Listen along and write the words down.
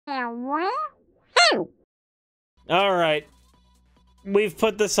Alright. We've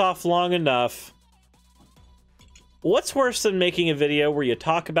put this off long enough. What's worse than making a video where you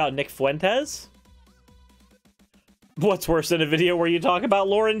talk about Nick Fuentes? What's worse than a video where you talk about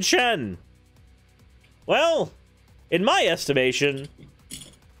Lauren Chen? Well, in my estimation,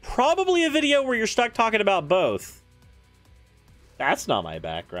 probably a video where you're stuck talking about both. That's not my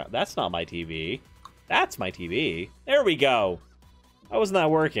background. That's not my TV. That's my TV. There we go. How wasn't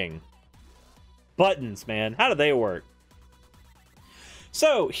that working? Buttons, man. How do they work?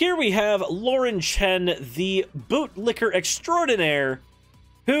 So, here we have Lauren Chen, the bootlicker extraordinaire,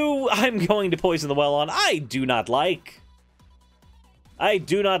 who I'm going to poison the well on. I do not like. I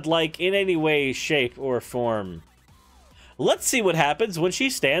do not like in any way, shape, or form. Let's see what happens when she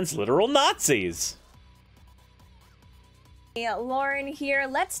stands literal Nazis. Hey, Lauren here.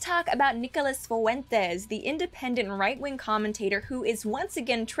 Let's talk about Nicholas Fuentes, the independent right-wing commentator who is once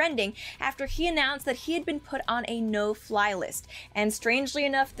again trending after he announced that he had been put on a no-fly list. And strangely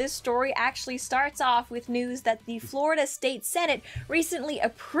enough, this story actually starts off with news that the Florida State Senate recently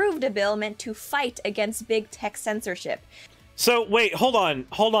approved a bill meant to fight against big tech censorship. So, wait, hold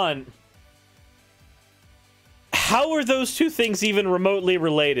on. How are those two things even remotely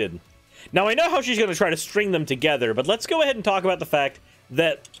related? Now, I know how she's going to try to string them together, but let's go ahead and talk about the fact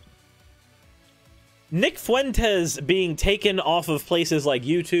that Nick Fuentes being taken off of places like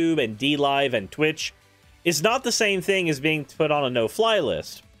YouTube and DLive and Twitch is not the same thing as being put on a no-fly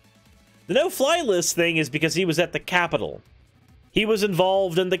list. The no-fly list thing is because he was at the Capitol. He was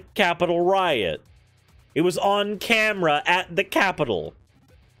involved in the Capitol riot. It was on camera at the Capitol.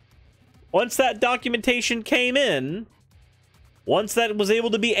 Once that documentation came in, once that was able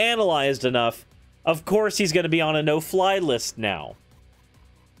to be analyzed enough, of course he's going to be on a no-fly list now.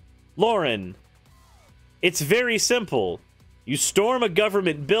 Lauren, it's very simple. You storm a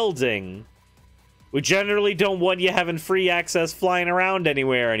government building, we generally don't want you having free access flying around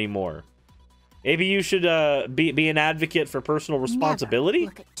anywhere anymore. Maybe you should be an advocate for personal responsibility?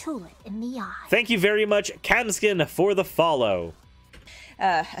 Never look a tulip in the eye. Thank you very much, Camskin, for the follow.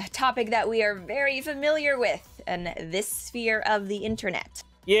 A topic that we are very familiar with in this sphere of the internet.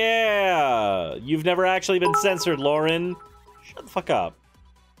 Yeah, you've never actually been censored, Lauren. Shut the fuck up.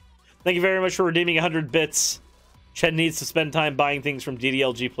 Thank you very much for redeeming 100 bits. Chen needs to spend time buying things from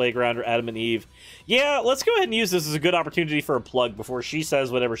DDLG Playground or Adam and Eve. Yeah, let's go ahead and use this as a good opportunity for a plug before she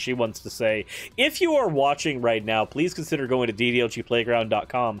says whatever she wants to say. If you are watching right now, please consider going to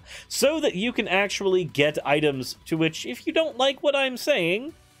ddlgplayground.com so that you can actually get items to which, if you don't like what I'm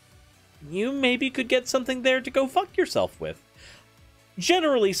saying, you maybe could get something there to go fuck yourself with.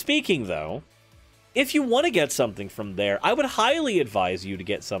 Generally speaking, though, if you want to get something from there, I would highly advise you to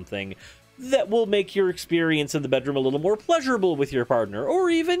get something that will make your experience in the bedroom a little more pleasurable with your partner, or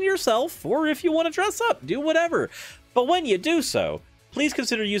even yourself, or if you want to dress up, do whatever. But when you do so, please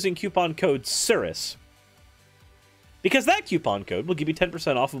consider using coupon code Suris, because that coupon code will give you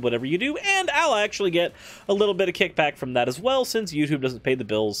 10% off of whatever you do, and I'll actually get a little bit of kickback from that as well, since YouTube doesn't pay the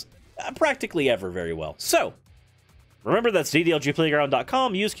bills practically ever very well. So, remember that's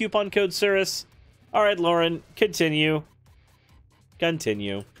ddlgplayground.com, use coupon code Suris. Alright, Lauren, continue.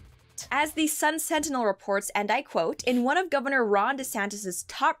 As the Sun Sentinel reports, and I quote, in one of Governor Ron DeSantis'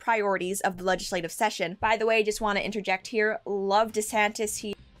 top priorities of the legislative session. By the way, just want to interject here, love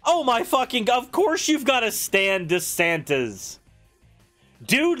DeSantis. Oh my fucking, of course you've got to stand DeSantis.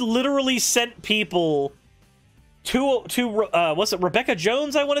 Dude literally sent people to what's it, Rebecca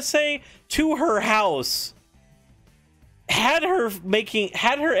Jones, I want to say, to her house. Had her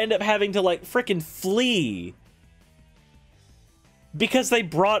end up having to, like, frickin' flee because they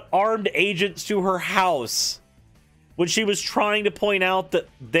brought armed agents to her house when she was trying to point out that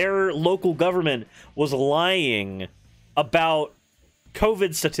their local government was lying about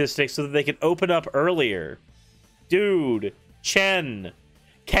COVID statistics so that they could open up earlier. Dude, Chen,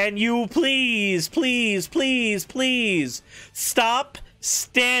 can you please stop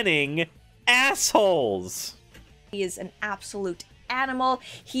standing assholes? He is an absolute animal.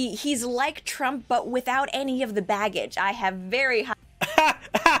 He's like Trump, but without any of the baggage. I have very high...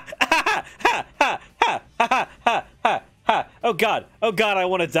 Oh god, I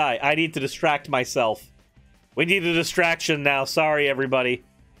want to die. I need to distract myself. We need a distraction now. Sorry, everybody.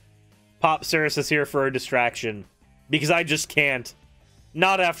 Pop Suris is here for a distraction. Because I just can't.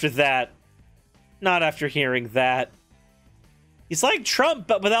 Not after that. Not after hearing that. He's like Trump,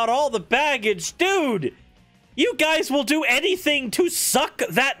 but without all the baggage. Dude! You guys will do anything to suck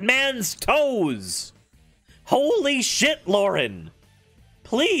that man's toes! Holy shit, Lauren!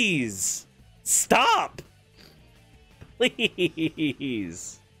 Please! Stop!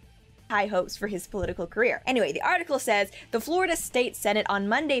 Please! high hopes for his political career. Anyway, the article says, the Florida State Senate on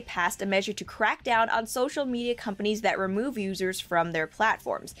Monday passed a measure to crack down on social media companies that remove users from their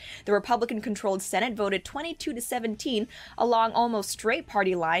platforms. The Republican-controlled Senate voted 22-17 along almost straight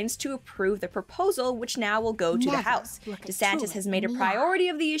party lines to approve the proposal, which now will go to the House. DeSantis has made a priority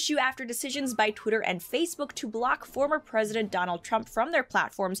of the issue after decisions by Twitter and Facebook to block former President Donald Trump from their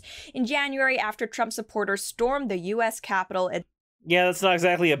platforms in January after Trump supporters stormed the U.S. Capitol and Yeah, that's not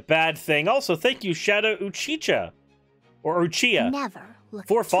exactly a bad thing. Also, thank you, Shadow Uchicha, or Uchiha,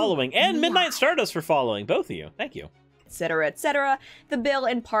 for following, and Midnight Stardust for following, both of you. Thank you. etc., etc. The bill,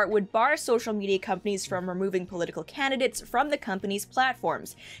 in part, would bar social media companies from removing political candidates from the company's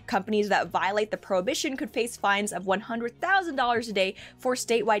platforms. Companies that violate the prohibition could face fines of $100,000 a day for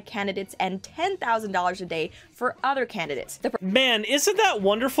statewide candidates and $10,000 a day for other candidates. Man, isn't that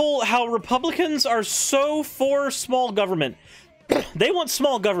wonderful how Republicans are so for small government? They want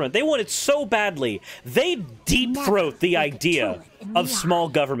small government. They want it so badly. They deep throat the idea of small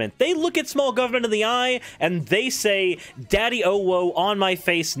government. They look at small government in the eye and they say, "Daddy oh woe on my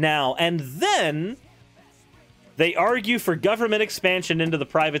face now." And then they argue for government expansion into the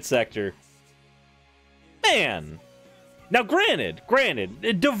private sector. Man. Now, granted,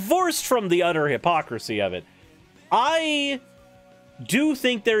 divorced from the utter hypocrisy of it, I do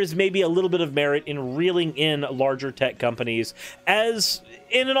think there is maybe a little bit of merit in reeling in larger tech companies, as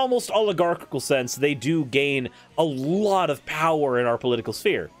in an almost oligarchical sense, they do gain a lot of power in our political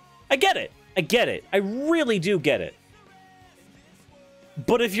sphere. I get it. I really do get it.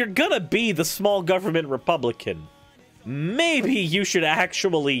 But if you're gonna be the small government Republican, maybe you should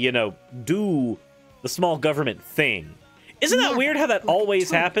actually, you know, do the small government thing. Isn't that weird how that always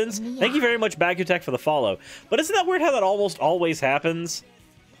happens? Thank you very much, Bagutech, for the follow. But isn't that weird how that almost always happens?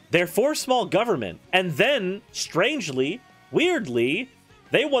 They're for small government, and then, strangely, weirdly,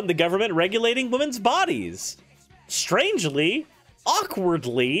 they want the government regulating women's bodies. Strangely,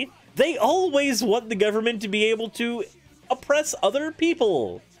 awkwardly, they always want the government to be able to oppress other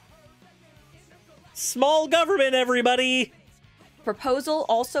people. Small government, everybody! Proposal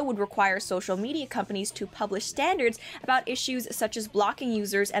also would require social media companies to publish standards about issues such as blocking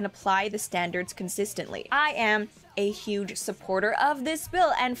users and apply the standards consistently. I am a huge supporter of this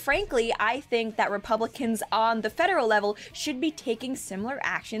bill, and frankly, I think that Republicans on the federal level should be taking similar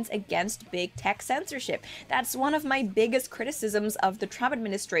actions against big tech censorship. That's one of my biggest criticisms of the Trump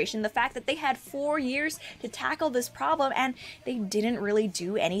administration, the fact that they had 4 years to tackle this problem and they didn't really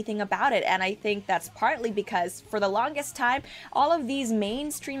do anything about it. And I think that's partly because for the longest time, all of these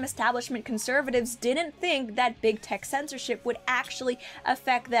mainstream establishment conservatives didn't think that big tech censorship would actually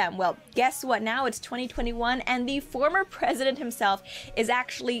affect them. Well, guess what? Now it's 2021 and the former president himself is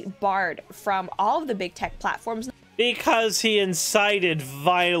actually barred from all of the big tech platforms. Because he incited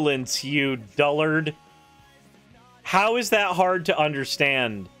violence, you dullard. How is that hard to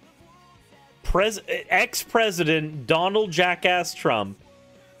understand? Ex-president Donald Jackass Trump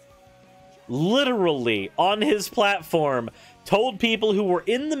literally on his platform told people who were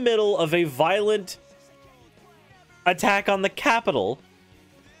in the middle of a violent attack on the Capitol,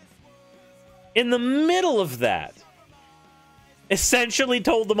 in the middle of that, essentially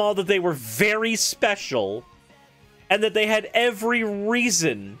told them all that they were very special and that they had every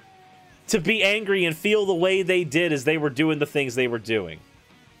reason to be angry and feel the way they did as they were doing the things they were doing.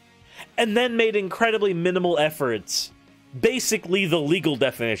 And then made incredibly minimal efforts, basically the legal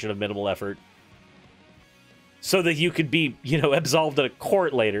definition of minimal effort, so that you could be, you know, absolved at a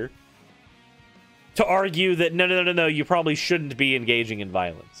court later, to argue that no, you probably shouldn't be engaging in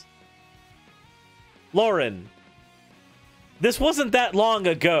violence. Lauren, this wasn't that long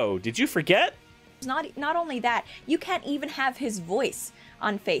ago. Did you forget? Not only that, you can't even have his voice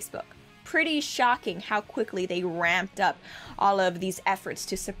on Facebook. Pretty shocking how quickly they ramped up all of these efforts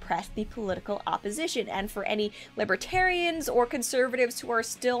to suppress the political opposition. And for any libertarians or conservatives who are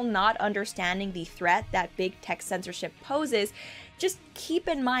still not understanding the threat that big tech censorship poses, just keep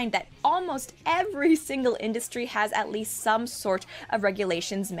in mind that almost every single industry has at least some sort of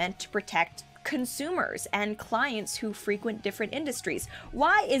regulations meant to protect consumers and clients who frequent different industries.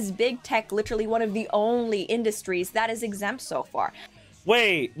 Why is big tech literally one of the only industries that is exempt so far?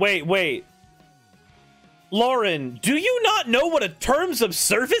 Wait. Lauren, do you not know what a terms of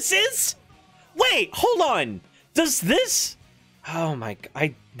service is? Wait, hold on. Does this... Oh my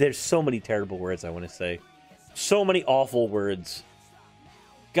god, there's so many terrible words I want to say. So many awful words.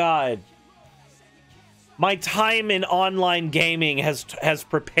 God. My time in online gaming has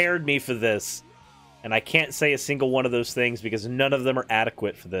prepared me for this. And I can't say a single one of those things because none of them are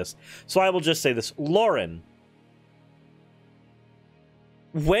adequate for this. So I will just say this. Lauren,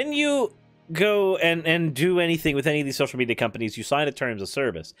 when you go and do anything with any of these social media companies, you sign a terms of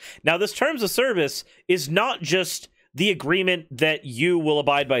service. Now, this terms of service is not just the agreement that you will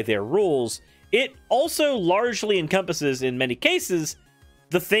abide by their rules. It also largely encompasses, in many cases,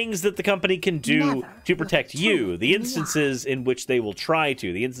 the things that the company can do to protect you, the instances in which they will try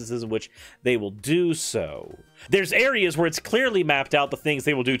to, the instances in which they will do so. There's areas where it's clearly mapped out the things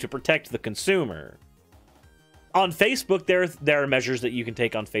they will do to protect the consumer. On Facebook, there are measures that you can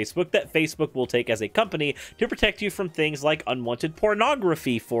take on Facebook that Facebook will take as a company to protect you from things like unwanted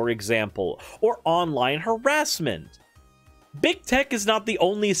pornography, for example, or online harassment. Big tech is not the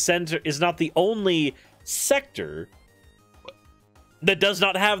only sector that does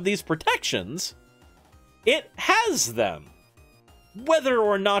not have these protections. It has them. Whether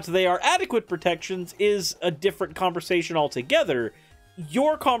or not they are adequate protections is a different conversation altogether.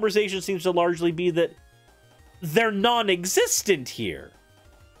 Your conversation seems to largely be that they're non-existent here.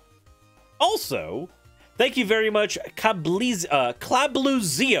 Also, thank you very much, Clabluzio,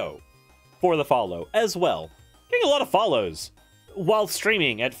 for the follow as well. Getting a lot of follows while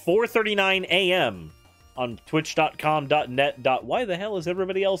streaming at 4:39 a.m. on twitch.com.net. Why the hell is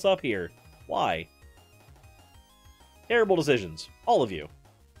everybody else up here? Why? Terrible decisions. All of you.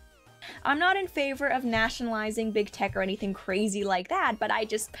 I'm not in favor of nationalizing big tech or anything crazy like that, but I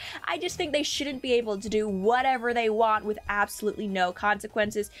just think they shouldn't be able to do whatever they want with absolutely no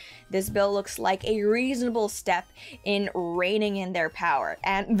consequences. This bill looks like a reasonable step in reining in their power.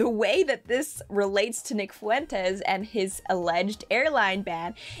 And the way that this relates to Nick Fuentes and his alleged airline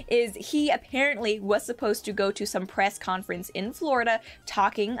ban is he apparently was supposed to go to some press conference in Florida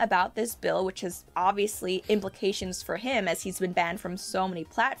talking about this bill, which has obviously implications for him as he's been banned from so many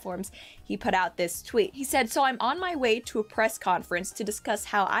platforms. He put out this tweet. He said, "So I'm on my way to a press conference to discuss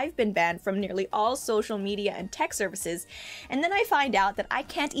how I've been banned from nearly all social media and tech services, and then I find out that I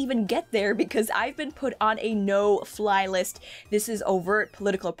can't even get there because I've been put on a no-fly list. This is overt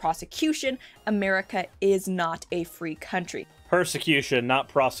political prosecution. America is not a free country." Persecution, not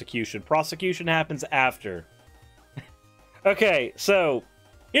prosecution. Prosecution happens after. Okay, so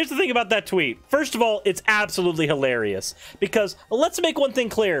here's the thing about that tweet. First of all, it's absolutely hilarious because let's make one thing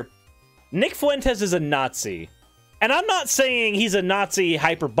clear. Nick Fuentes is a Nazi. And I'm not saying he's a Nazi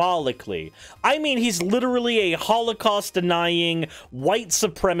hyperbolically. I mean, he's literally a Holocaust-denying, white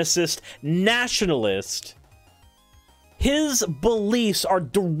supremacist nationalist. His beliefs are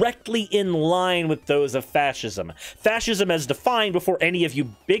directly in line with those of fascism. Fascism as defined before any of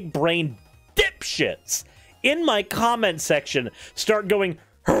you big-brained dipshits in my comment section start going,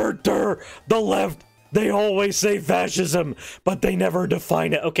 "Herder, the left, they always say fascism, but they never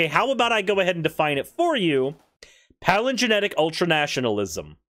define it." Okay, how about I go ahead and define it for you? Palingenetic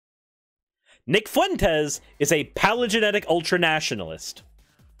ultranationalism. Nick Fuentes is a palingenetic ultranationalist.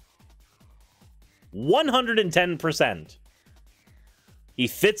 110%. He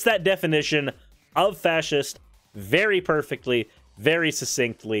fits that definition of fascist very perfectly, very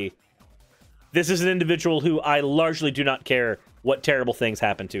succinctly. This is an individual who I largely do not care what terrible things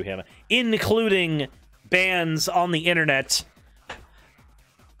happen to him, including bans on the internet,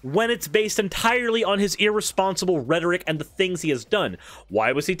 when it's based entirely on his irresponsible rhetoric and the things he has done.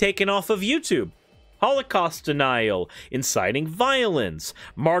 Why was he taken off of YouTube? Holocaust denial, inciting violence,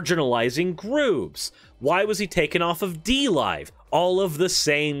 marginalizing groups. Why was he taken off of DLive? All of the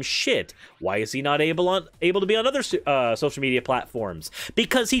same shit. Why is he not able to be on other social media platforms?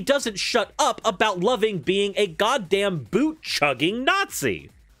 Because he doesn't shut up about loving being a goddamn boot-chugging Nazi.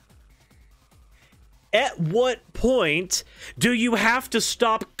 At what point do you have to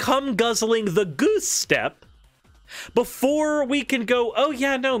stop cum-guzzling the goose step before we can go, "Oh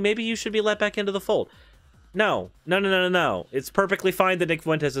yeah, no, maybe you should be let back into the fold"? No. It's perfectly fine that Nick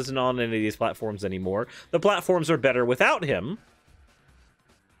Fuentes isn't on any of these platforms anymore. The platforms are better without him.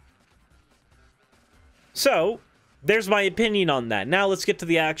 So, there's my opinion on that. Now let's get to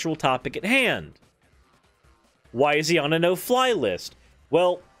the actual topic at hand. Why is he on a no-fly list?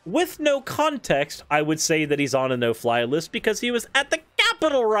 Well, with no context, I would say that he's on a no-fly list because he was at the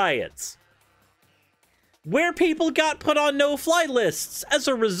Capitol riots, where people got put on no-fly lists as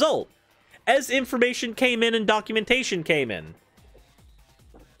a result, as information came in and documentation came in.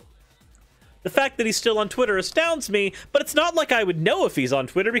 The fact that he's still on Twitter astounds me, but it's not like I would know if he's on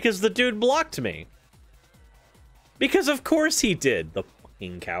Twitter because the dude blocked me. Because of course he did, the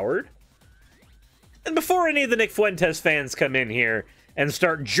fucking coward. And before any of the Nick Fuentes fans come in here and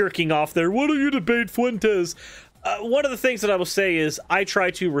start jerking off their, "Why don't you debate Fuentes?" One of the things that I will say is I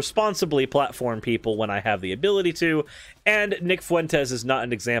try to responsibly platform people when I have the ability to, and Nick Fuentes is not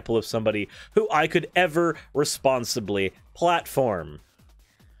an example of somebody who I could ever responsibly platform.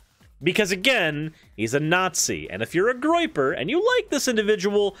 Because again, he's a Nazi, and if you're a Groiper and you like this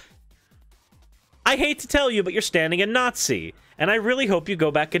individual, I hate to tell you, but you're standing a Nazi, and I really hope you go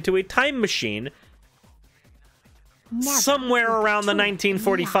back into a time machine somewhere around the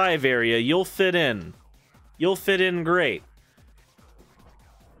 1945 area. You'll fit in. You'll fit in great.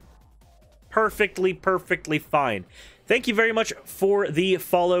 Perfectly fine. Thank you very much for the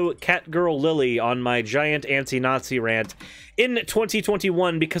follow, Catgirl Lily, on my giant anti-Nazi rant in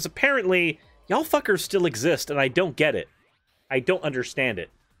 2021, because apparently y'all fuckers still exist, and I don't get it. I don't understand it.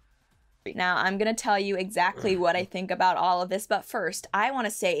 Now, I'm going to tell you exactly what I think about all of this, but first, I want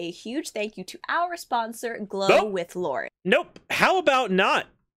to say a huge thank you to our sponsor, Glow with Lauren. Nope. How about not?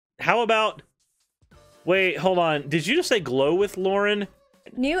 How about... Wait, hold on. Did you just say Glow with Lauren?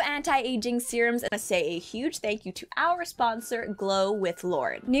 New anti-aging serums, and I say a huge thank you to our sponsor, Glow with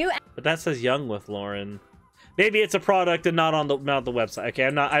Lauren. But that says Young with Lauren. Maybe it's a product and not on the website. Okay,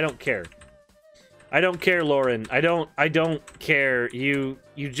 I don't care. I don't care, Lauren. I don't care. You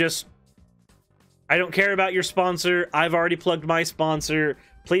just... I don't care about your sponsor. I've already plugged my sponsor.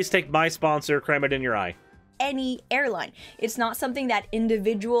 Please take my sponsor, cram it in your eye. Any airline. It's not something that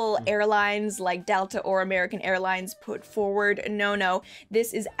individual airlines like Delta or American Airlines put forward. No.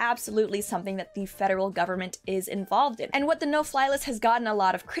 This is absolutely something that the federal government is involved in. And what the no-fly list has gotten a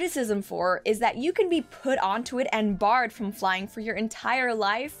lot of criticism for is that you can be put onto it and barred from flying for your entire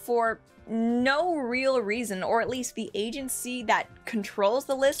life for no real reason, or at least the agency that controls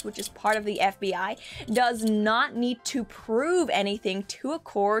the list, which is part of the FBI, does not need to prove anything to a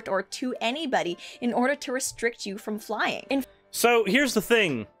court or to anybody in order to restrict you from flying. So here's the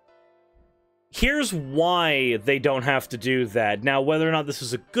thing. Here's why they don't have to do that. Now, whether or not this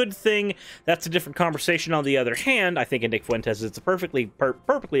is a good thing, that's a different conversation. On the other hand, I think in Nick Fuentes, it's a perfectly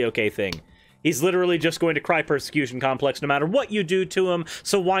okay thing. He's literally just going to cry persecution complex no matter what you do to him,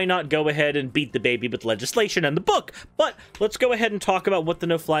 so why not go ahead and beat the baby with legislation and the book? But let's go ahead and talk about what the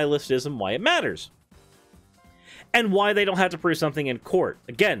no-fly list is and why it matters. And why they don't have to prove something in court.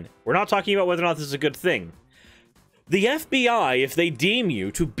 Again, we're not talking about whether or not this is a good thing. The FBI, if they deem you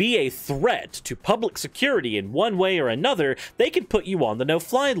to be a threat to public security in one way or another, they can put you on the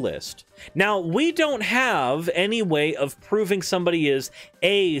no-fly list. Now, we don't have any way of proving somebody is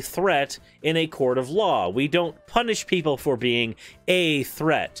a threat in a court of law. We don't punish people for being a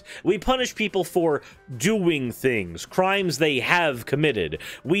threat. We punish people for doing things, crimes they have committed.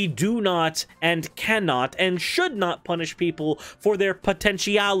 We do not and cannot and should not punish people for their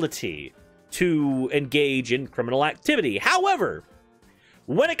potentiality to engage in criminal activity. However,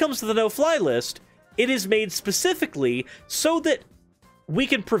 when it comes to the no-fly list, it is made specifically so that we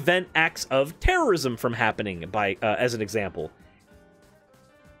can prevent acts of terrorism from happening, by as an example.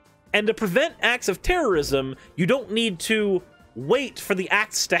 And to prevent acts of terrorism, you don't need to wait for the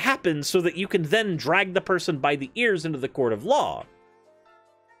acts to happen so that you can then drag the person by the ears into the court of law.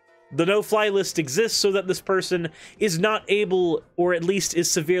 The no-fly list exists so that this person is not able, or at least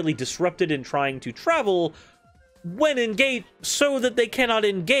is severely disrupted in trying to travel when engaged, so that they cannot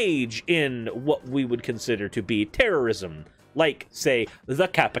engage in what we would consider to be terrorism. Like, say, the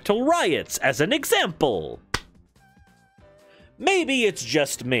Capitol riots, as an example. Maybe it's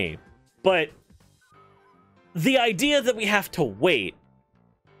just me, but the idea that we have to wait,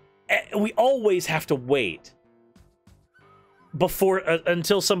 we always have to wait before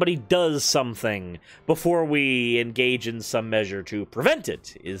until somebody does something before we engage in some measure to prevent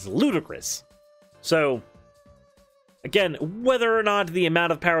it is ludicrous. So again, whether or not the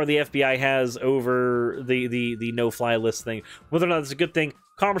amount of power the FBI has over the no-fly list thing, whether or not it's a good thing,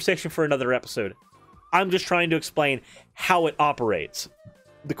 conversation for another episode. I'm just trying to explain how it operates.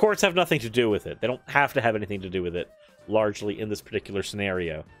 The courts have nothing to do with it. They don't have to have anything to do with it, largely in this particular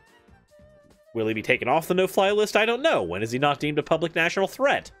scenario. Will he be taken off the no-fly list? I don't know. When is he not deemed a public national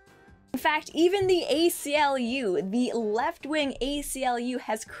threat? In fact, even the ACLU, the left-wing ACLU,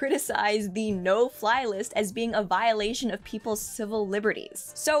 has criticized the no-fly list as being a violation of people's civil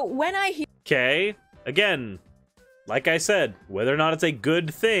liberties. So when I hear... Okay, again, like I said, whether or not it's a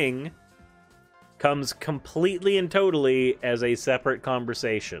good thing comes completely and totally as a separate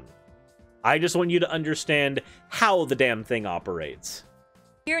conversation. I just want you to understand how the damn thing operates.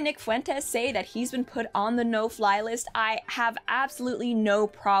 Hear Nick Fuentes say that he's been put on the no-fly list, I have absolutely no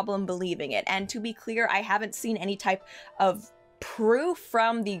problem believing it. And to be clear, I haven't seen any type of proof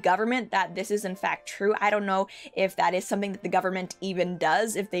from the government that this is in fact true. I don't know if that is something that the government even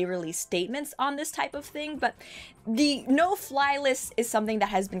does, if they release statements on this type of thing, but the no-fly list is something that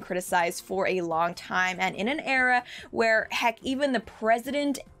has been criticized for a long time, and in an era where, heck, even the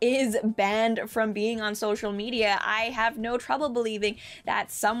president is banned from being on social media, I have no trouble believing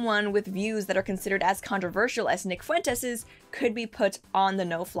that someone with views that are considered as controversial as Nick Fuentes' could be put on the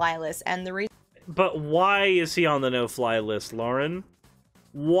no-fly list. And the reason... But why is he on the no-fly list, Lauren?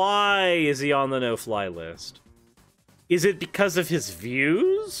 Why is he on the no-fly list? Is it because of his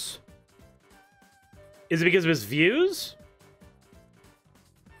views? Is it because of his views?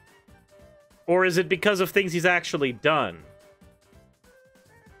 Or is it because of things he's actually done?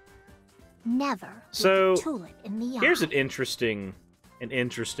 Never. So, with a tulip in the here's eye. an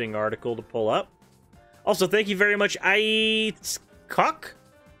interesting article to pull up. Also, thank you very much, Cock.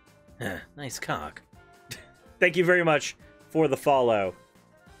 Nice cock. Thank you very much for the follow.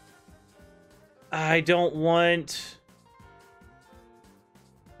 I don't want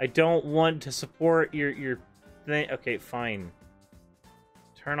to support your thing. Okay, fine.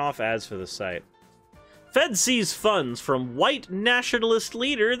 Turn off ads for the site. Fed sees funds from white nationalist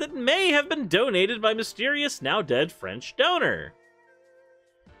leader that may have been donated by mysterious now dead French donor.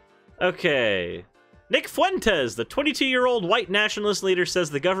 Okay. Nick Fuentes, the 22-year-old white nationalist leader, says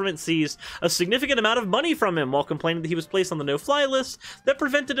the government seized a significant amount of money from him while complaining that he was placed on the no-fly list that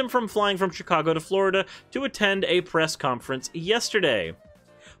prevented him from flying from Chicago to Florida to attend a press conference yesterday.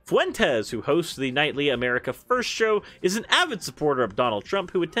 Fuentes, who hosts the nightly America First show, is an avid supporter of Donald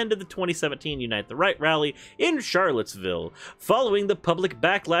Trump, who attended the 2017 Unite the Right rally in Charlottesville. Following the public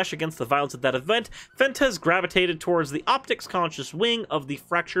backlash against the violence at that event, Fuentes gravitated towards the optics-conscious wing of the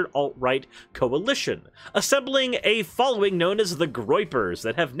fractured alt-right coalition, assembling a following known as the Groypers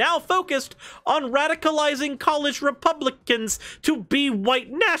that have now focused on radicalizing college Republicans to be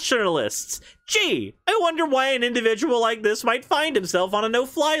white nationalists. Gee, I wonder why an individual like this might find himself on a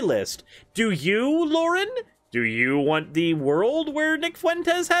no-fly list. Do you, Lauren? Do you want the world where Nick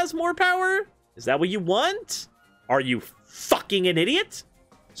Fuentes has more power? Is that what you want? Are you fucking an idiot?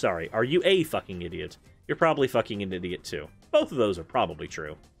 Sorry, are you a fucking idiot? You're probably fucking an idiot too. Both of those are probably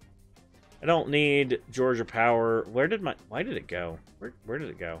true. I don't need Georgia Power. Why did it go? Where did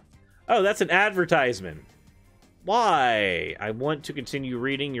it go? Oh, that's an advertisement. Why? I want to continue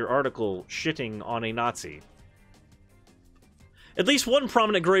reading your article shitting on a Nazi. At least one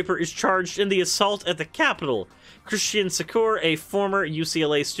prominent Groyper is charged in the assault at the Capitol. Christian Secor, a former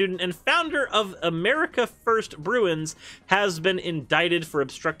UCLA student and founder of America First Bruins, has been indicted for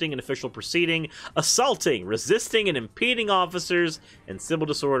obstructing an official proceeding, assaulting, resisting, and impeding officers, and civil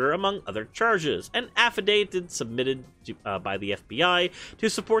disorder, among other charges. An affidavit submitted by the FBI to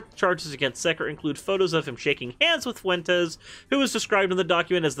support the charges against Secor include photos of him shaking hands with Fuentes, who was described in the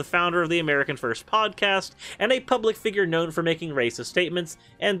document as the founder of the American First podcast, and a public figure known for making racist statements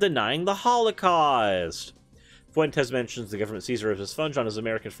and denying the Holocaust. Fuentes mentions the government seizure of his funds on his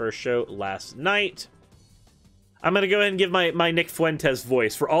American First show last night. I'm going to go ahead and give my Nick Fuentes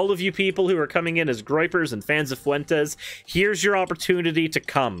voice. For all of you people who are coming in as Groypers and fans of Fuentes, here's your opportunity to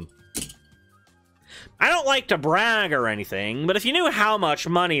come. I don't like to brag or anything, but if you knew how much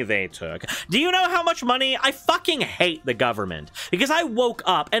money they took, do you know how much money? I fucking hate the government, because I woke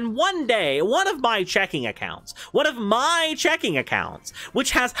up and one day, one of my checking accounts,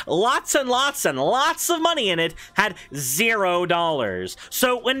 which has lots and lots and lots of money in it, had $0.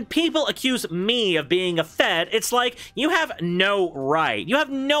 So when people accuse me of being a Fed, it's like, you have no right. You have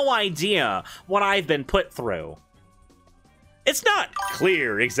no idea what I've been put through. It's not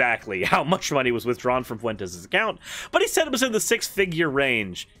clear exactly how much money was withdrawn from Fuentes' account, but he said it was in the six-figure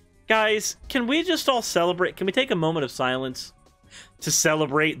range. Guys, can we just all celebrate? Can we take a moment of silence to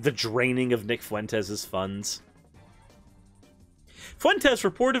celebrate the draining of Nick Fuentes' funds? Fuentes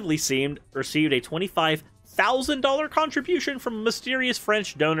reportedly received a $25,000 contribution from a mysterious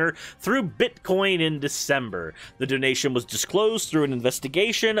French donor through Bitcoin in December. The donation was disclosed through an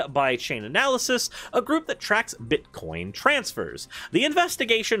investigation by Chain Analysis, a group that tracks Bitcoin transfers. The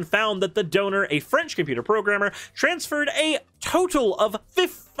investigation found that the donor, a French computer programmer, transferred a total of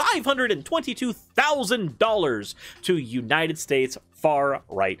 $522,000 to United States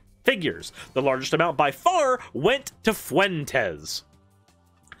far-right figures. The largest amount by far went to Fuentes.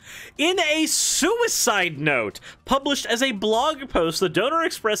 In a suicide note published as a blog post, the donor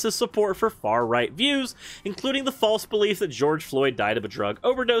expresses support for far-right views, including the false belief that George Floyd died of a drug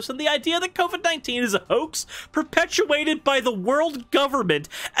overdose and the idea that COVID-19 is a hoax perpetuated by the world government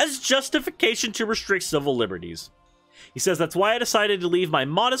as justification to restrict civil liberties. He says, "That's why I decided to leave my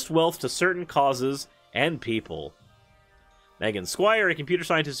modest wealth to certain causes and people." Megan Squire, a computer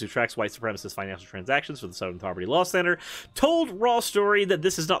scientist who tracks white supremacist financial transactions for the Southern Poverty Law Center, told Raw Story that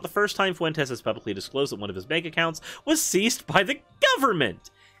this is not the first time Fuentes has publicly disclosed that one of his bank accounts was seized by the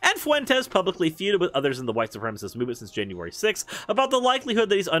government. And Fuentes publicly feuded with others in the white supremacist movement since January 6th about the likelihood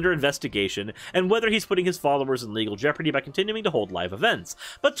that he's under investigation and whether he's putting his followers in legal jeopardy by continuing to hold live events.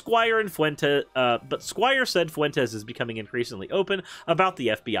 But Squire said Fuentes is becoming increasingly open about the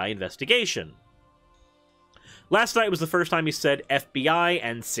FBI investigation. Last night was the first time he said FBI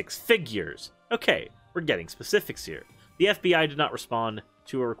and 6 figures. Okay, we're getting specifics here. The FBI did not respond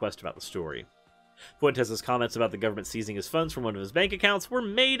to a request about the story. Fuentes' comments about the government seizing his funds from one of his bank accounts were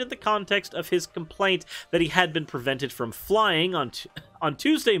made in the context of his complaint that he had been prevented from flying on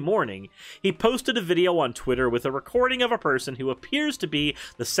Tuesday morning. He posted a video on Twitter with a recording of a person who appears to be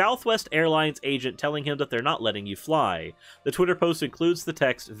the Southwest Airlines agent telling him that they're not letting you fly. The Twitter post includes the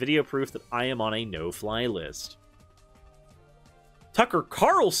text, "Video proof that I am on a no-fly list." Tucker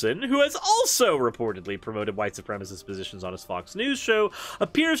Carlson, who has also reportedly promoted white supremacist positions on his Fox News show,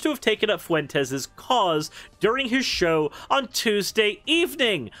 appears to have taken up Fuentes' cause during his show on Tuesday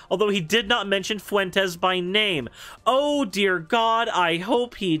evening, although he did not mention Fuentes by name. Oh dear God, I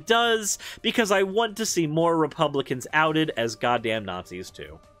hope he does, because I want to see more Republicans outed as goddamn Nazis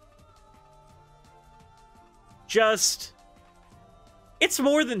too. It's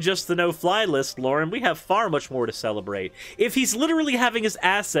more than just the no-fly list, Lauren. We have far much more to celebrate. If he's literally having his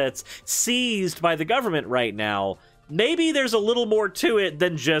assets seized by the government right now, maybe there's a little more to it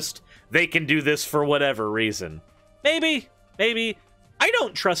than just, they can do this for whatever reason. Maybe. I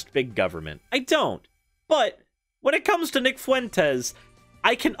don't trust big government. I don't. But when it comes to Nick Fuentes,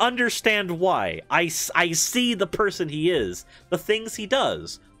 I can understand why. I see the person he is, the things he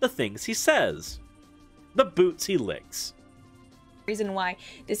does, the things he says, the boots he licks. Reason why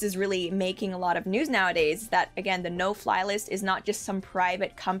this is really making a lot of news nowadays is that, again, the no-fly list is not just some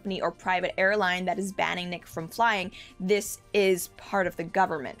private company or private airline that is banning Nick from flying. This is part of the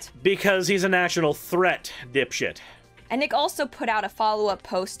government. Because he's a national threat, dipshit. And Nick also put out a follow-up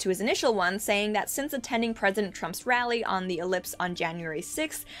post to his initial one saying that since attending President Trump's rally on the Ellipse on January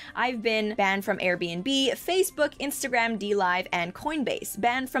 6th, I've been banned from Airbnb, Facebook, Instagram, DLive, and Coinbase,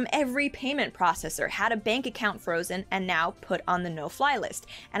 banned from every payment processor, had a bank account frozen, and now put on the no-fly list.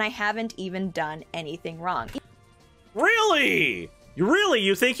 And I haven't even done anything wrong. Really?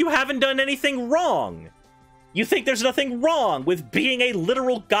 You think you haven't done anything wrong? You think there's nothing wrong with being a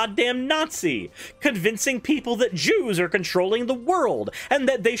literal goddamn Nazi, convincing people that Jews are controlling the world, and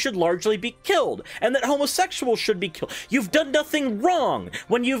that they should largely be killed, and that homosexuals should be killed. You've done nothing wrong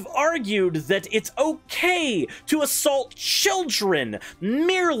when you've argued that it's okay to assault children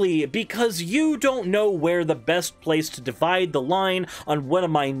merely because you don't know where the best place to divide the line on what a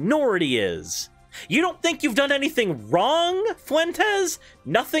minority is. You don't think you've done anything wrong, Fuentes?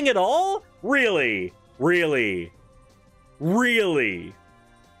 Nothing at all? Really?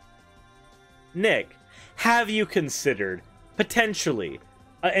 Nick, have you considered, potentially,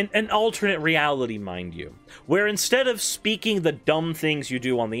 an alternate reality, mind you, where instead of speaking the dumb things you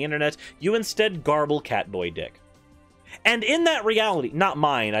do on the internet, you instead garble catboy dick? And in that reality, not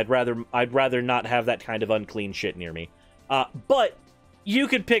mine, I'd rather not have that kind of unclean shit near me, but you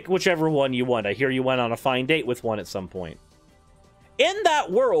could pick whichever one you want. I hear you went on a fine date with one at some point. In that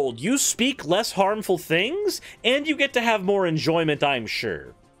world, you speak less harmful things, and you get to have more enjoyment, I'm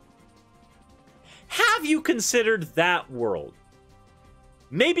sure. Have you considered that world?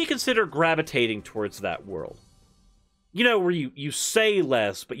 Maybe consider gravitating towards that world. You know, where you say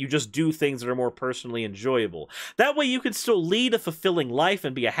less, but you just do things that are more personally enjoyable. That way you can still lead a fulfilling life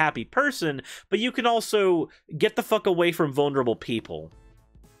and be a happy person, but you can also get the fuck away from vulnerable people.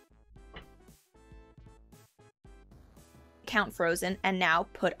 Account frozen and now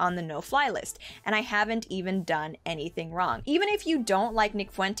put on the no-fly list, and I haven't even done anything wrong. Even if you don't like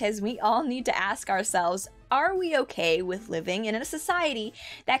Nick Fuentes, we all need to ask ourselves, are we okay with living in a society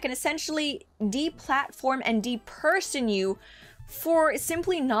that can essentially deplatform and deperson you for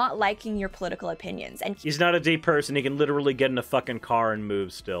simply not liking your political opinions? And he's not a deperson. He can literally get in a fucking car and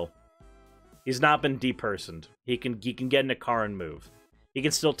move still. He's not been depersoned. He can get in a car and move. He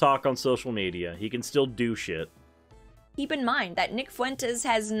can still talk on social media. He can still do shit. Keep in mind that Nick Fuentes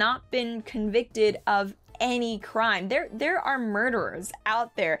has not been convicted of any crime. There are murderers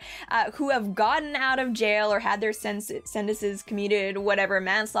out there who have gotten out of jail or had their sentences commuted, whatever,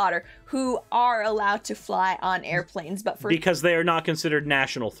 manslaughter, who are allowed to fly on airplanes, but because they are not considered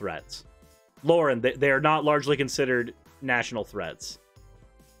national threats. Lauren, they are not largely considered national threats.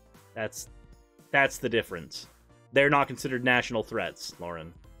 That's the difference. They're not considered national threats,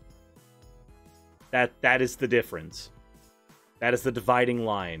 Lauren. That is the difference. That is the dividing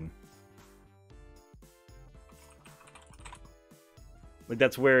line. Like,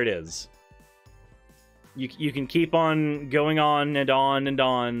 that's where it is. You can keep on going on and on and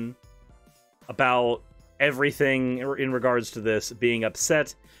on about everything in regards to this, being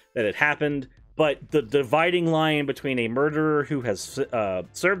upset that it happened, but the dividing line between a murderer who has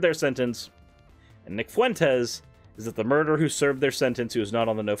served their sentence and Nick Fuentes is that the murderer who served their sentence, who is not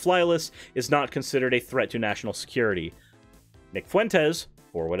on the no-fly list, is not considered a threat to national security. Nick Fuentes,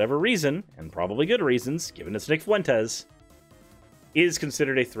 for whatever reason, and probably good reasons, given it's Nick Fuentes, is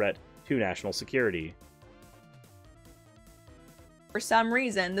considered a threat to national security. For some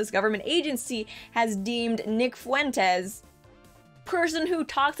reason, this government agency has deemed Nick Fuentes, person who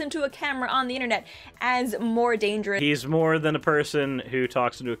talks into a camera on the internet, as more dangerous. He's more than a person who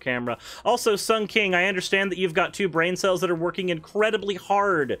talks into a camera. Also, Sun King, I understand that you've got 2 brain cells that are working incredibly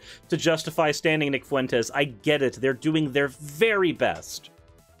hard to justify standing Nick Fuentes. I get it. They're doing their very best.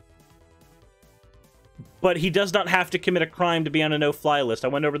 But he does not have to commit a crime to be on a no-fly list. I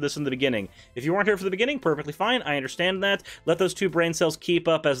went over this in the beginning. If you weren't here for the beginning, perfectly fine. I understand that. Let those 2 brain cells keep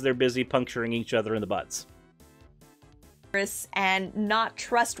up as they're busy puncturing each other in the butts. And not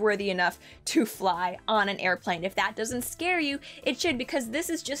trustworthy enough to fly on an airplane. If that doesn't scare you, it should, because this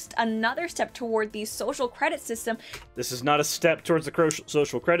is just another step toward the social credit system. This is not a step towards the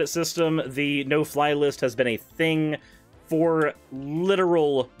social credit system. The no-fly list has been a thing for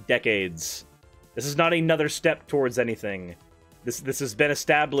literal decades. This is not another step towards anything. This has been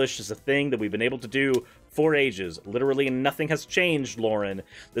established as a thing that we've been able to do for ages. Literally nothing has changed, Lauren.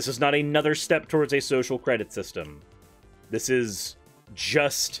 This is not another step towards a social credit system. This is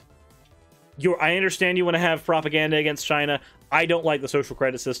just... I understand you want to have propaganda against China. I don't like the social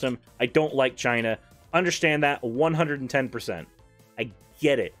credit system. I don't like China. Understand that 110%. I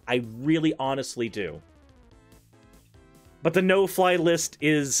get it. I really honestly do. But the no-fly list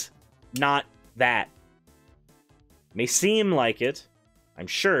is not that. It may seem like it, I'm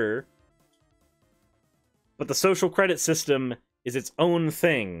sure. But the social credit system is its own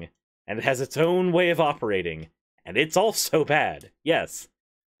thing, and it has its own way of operating. And it's also bad. Yes.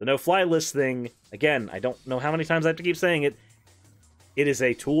 The no-fly list thing, again, I don't know how many times I have to keep saying it. It is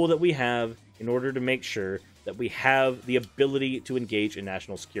a tool that we have in order to make sure that we have the ability to engage in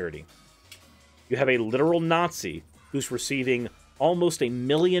national security. You have a literal Nazi who's receiving almost $1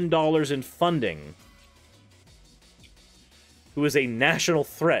 million in funding, who is a national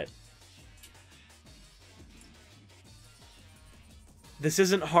threat. This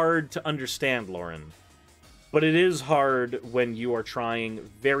isn't hard to understand, Lauren. But it is hard when you are trying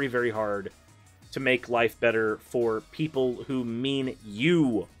very, very hard to make life better for people who mean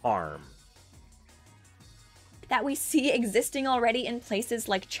you harm. That we see existing already in places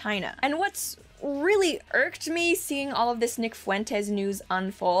like China. And what's really irked me seeing all of this Nick Fuentes news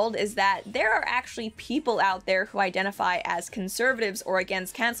unfold is that there are actually people out there who identify as conservatives or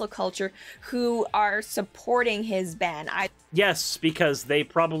against cancel culture who are supporting his ban. Yes, because they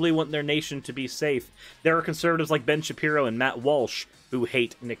probably want their nation to be safe. There are conservatives like Ben Shapiro and Matt Walsh who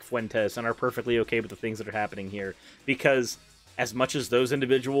hate Nick Fuentes and are perfectly okay with the things that are happening here. Because as much as those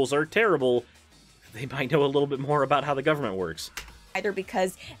individuals are terrible, they might know a little bit more about how the government works. Either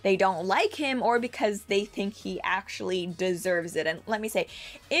because they don't like him or because they think he actually deserves it. And let me say,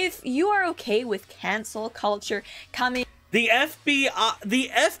 if you are okay with cancel culture coming... The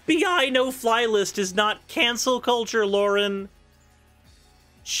FBI no-fly list is not cancel culture, Lauren.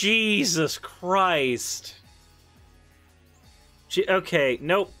 Jesus Christ. Okay,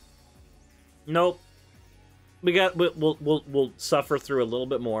 nope. Nope. We'll suffer through a little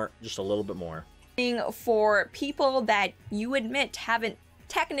bit more, just a little bit more. For people that you admit haven't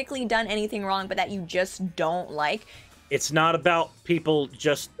technically done anything wrong, but that you just don't like. It's not about people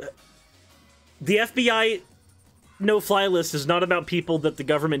just... The FBI no-fly list is not about people that the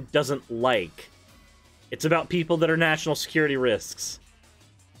government doesn't like. It's about people that are national security risks.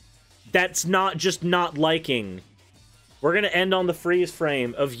 That's not just not liking. We're gonna end on the freeze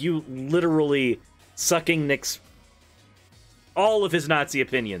frame of you literally sucking Nick's... all of his Nazi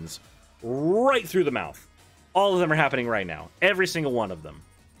opinions right through the mouth. All of them are happening right now. Every single one of them.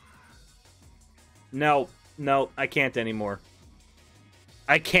 No, I can't anymore.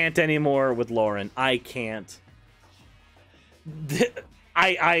 I can't anymore with Lauren. I can't.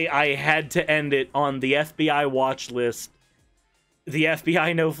 I had to end it on the FBI watch list. The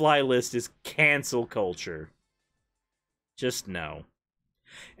FBI no-fly list is cancel culture. Just no.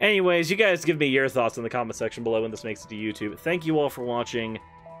 Anyways, you guys give me your thoughts in the comment section below when this makes it to YouTube. Thank you all for watching.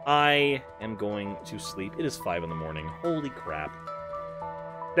 I am going to sleep. It is 5 in the morning. Holy crap.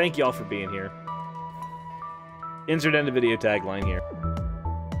 Thank you all for being here. Insert end of video tagline here.